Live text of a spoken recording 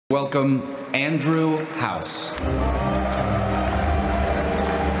Welcome, Andrew House.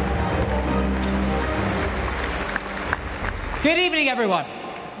 Good evening, everyone.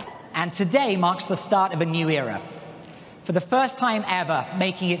 And today marks the start of a new era. For the first time ever,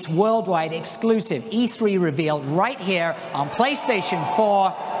 making its worldwide exclusive E3 reveal right here on PlayStation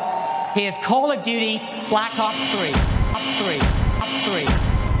 4, here's Call of Duty Black Ops 3.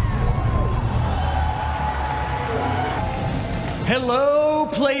 Hello,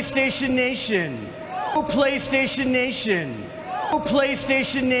 PlayStation Nation. Oh, PlayStation Nation. Oh,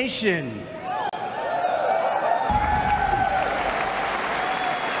 PlayStation Nation.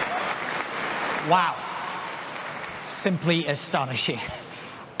 Wow. Simply astonishing.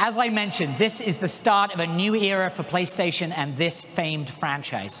 As I mentioned, this is the start of a new era for PlayStation and this famed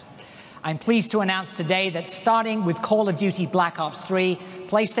franchise. I'm pleased to announce today that starting with Call of Duty Black Ops 3,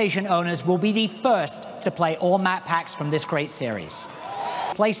 PlayStation owners will be the first to play all map packs from this great series.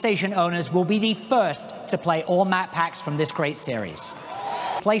 PlayStation owners will be the first to play all map packs from this great series.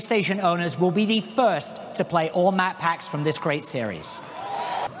 PlayStation owners will be the first to play all map packs from this great series.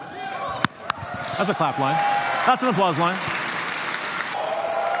 That's a clap line. That's an applause line.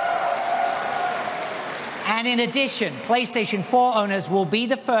 And in addition, PlayStation 4 owners will be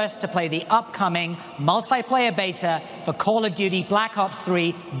the first to play the upcoming multiplayer beta for Call of Duty Black Ops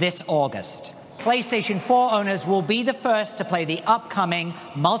 3 this August. PlayStation 4 owners will be the first to play the upcoming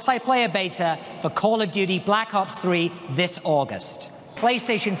multiplayer beta for Call of Duty Black Ops 3 this August.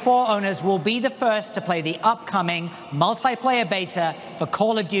 PlayStation 4 owners will be the first to play the upcoming multiplayer beta for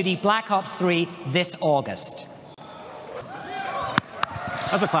Call of Duty Black Ops 3 this August.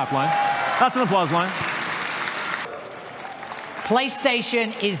 That's a clap line. That's an applause line.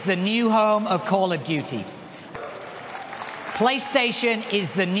 PlayStation is the new home of Call of Duty. PlayStation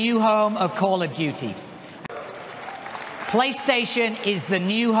is the new home of Call of Duty. PlayStation is the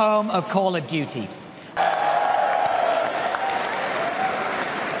new home of Call of Duty.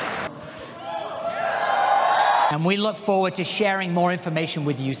 And we look forward to sharing more information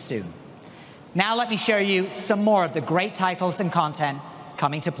with you soon. Now let me show you some more of the great titles and content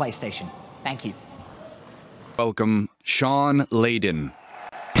coming to PlayStation. Thank you. Welcome, Shaun Layden.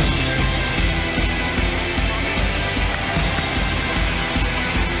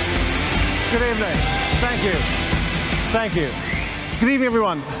 Good evening. Thank you. Thank you. Good evening,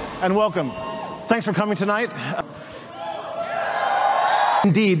 everyone, and welcome. Thanks for coming tonight.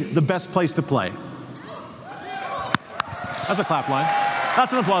 Indeed, the best place to play. That's a clap line.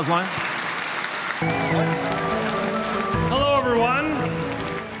 That's an applause line. Hello, everyone.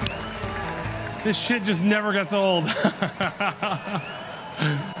 This shit just never gets old.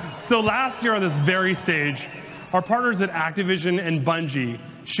 So last year on this very stage, our partners at Activision and Bungie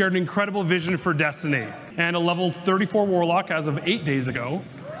shared an incredible vision for Destiny and a level 34 Warlock as of 8 days ago.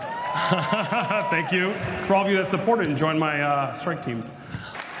 Thank you for all of you that supported and joined my strike teams.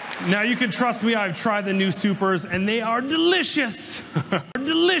 Now you can trust me, I've tried the new supers and they are delicious.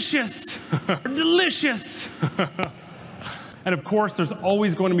 Delicious. Delicious. And of course, there's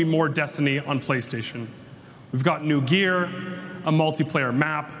always going to be more Destiny on PlayStation. We've got new gear, a multiplayer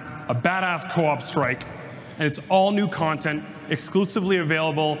map, a badass co-op strike, and it's all new content exclusively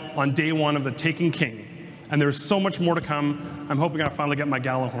available on day one of the Taken King. And there's so much more to come. I'm hoping I finally get my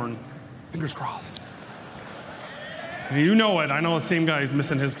Gallahorn. Fingers crossed. You know it. I know the same guy is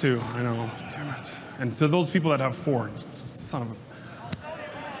missing his too. I know. Damn it. And to those people that have four, son of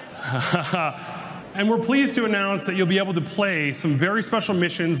a... And we're pleased to announce that you'll be able to play some very special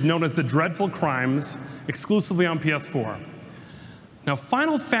missions known as the Dreadful Crimes, exclusively on PS4. Now,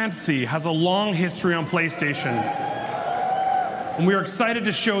 Final Fantasy has a long history on PlayStation, and we are excited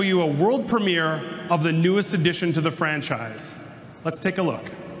to show you a world premiere of the newest addition to the franchise. Let's take a look.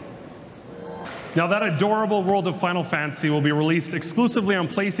 Now, that adorable world of Final Fantasy will be released exclusively on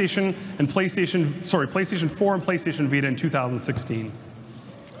PlayStation and PlayStation 4 and PlayStation Vita in 2016.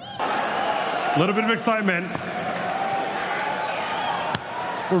 A little bit of excitement.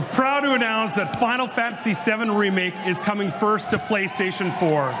 We're proud to announce that Final Fantasy VII Remake is coming first to PlayStation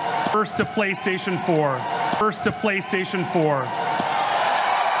 4. First to PlayStation 4. First to PlayStation 4.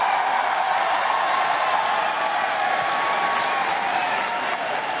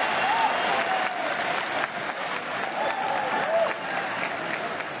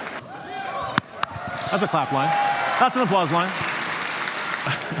 That's a clap line. That's an applause line.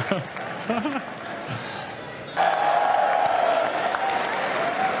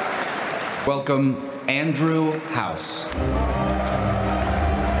 Welcome, Andrew House.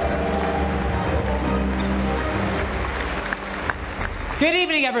 Good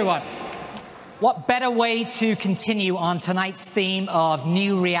evening, everyone. What better way to continue on tonight's theme of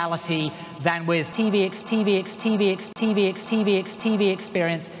new reality than with TV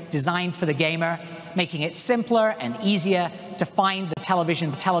experience designed for the gamer, making it simpler and easier to find the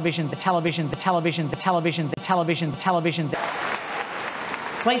television.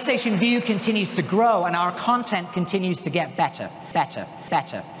 PlayStation View continues to grow and our content continues to get better.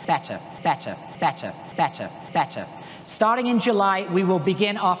 Starting in July, we will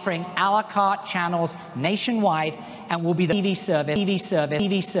begin offering a la carte channels nationwide and will be the TV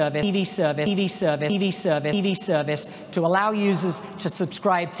service to allow users to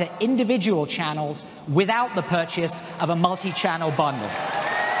subscribe to individual channels without the purchase of a multi-channel bundle.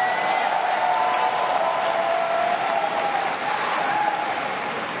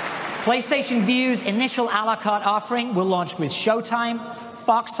 PlayStation View's initial a la carte offering will launch with Showtime,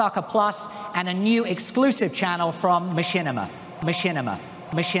 Fox Soccer Plus, and a new exclusive channel from Machinima.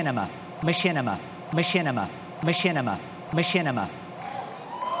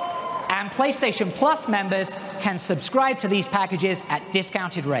 And PlayStation Plus members can subscribe to these packages at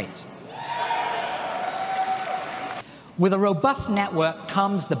discounted rates. With a robust network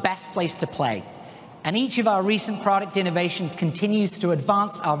comes the best place to play. And each of our recent product innovations continues to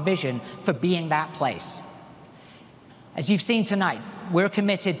advance our vision for being that place. As you've seen tonight, we're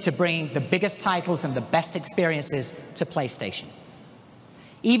committed to bringing the biggest titles and the best experiences to PlayStation.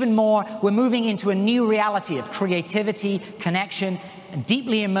 Even more, we're moving into a new reality of creativity, connection, and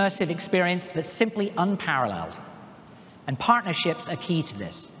deeply immersive experience that's simply unparalleled. And partnerships are key to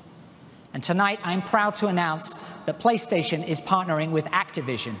this. And tonight, I'm proud to announce that PlayStation is partnering with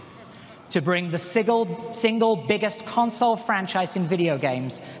Activision to bring the single biggest console franchise in video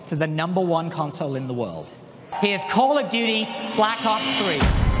games to the #1 console in the world. Here's Call of Duty Black Ops 3.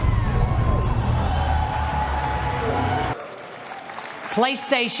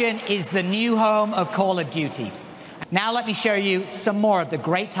 PlayStation is the new home of Call of Duty. Now let me show you some more of the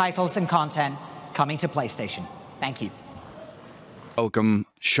great titles and content coming to PlayStation. Thank you. Welcome,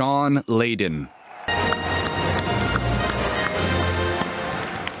 Shaun Layden.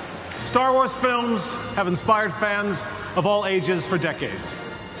 Star Wars films have inspired fans of all ages for decades.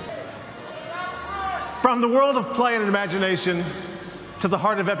 From the world of play and imagination to the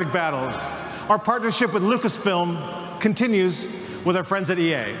heart of epic battles, our partnership with Lucasfilm continues with our friends at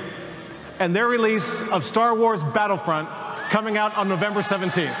EA and their release of Star Wars Battlefront coming out on November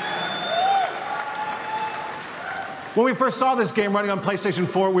 17th. When we first saw this game running on PlayStation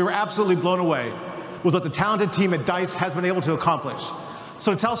 4, we were absolutely blown away with what the talented team at DICE has been able to accomplish.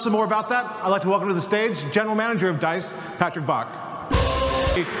 So to tell us some more about that, I'd like to welcome to the stage General Manager of DICE, Patrick Bach.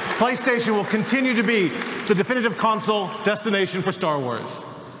 PlayStation will continue to be the definitive console destination for Star Wars.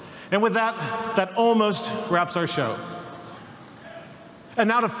 And with that, that almost wraps our show. And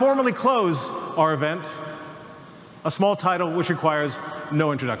now to formally close our event, a small title which requires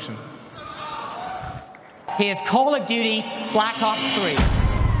no introduction. Here's Call of Duty Black Ops 3.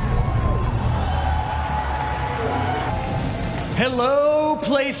 Hello,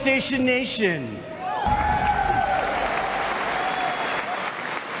 PlayStation Nation.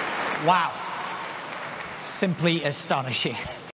 Wow. Simply astonishing.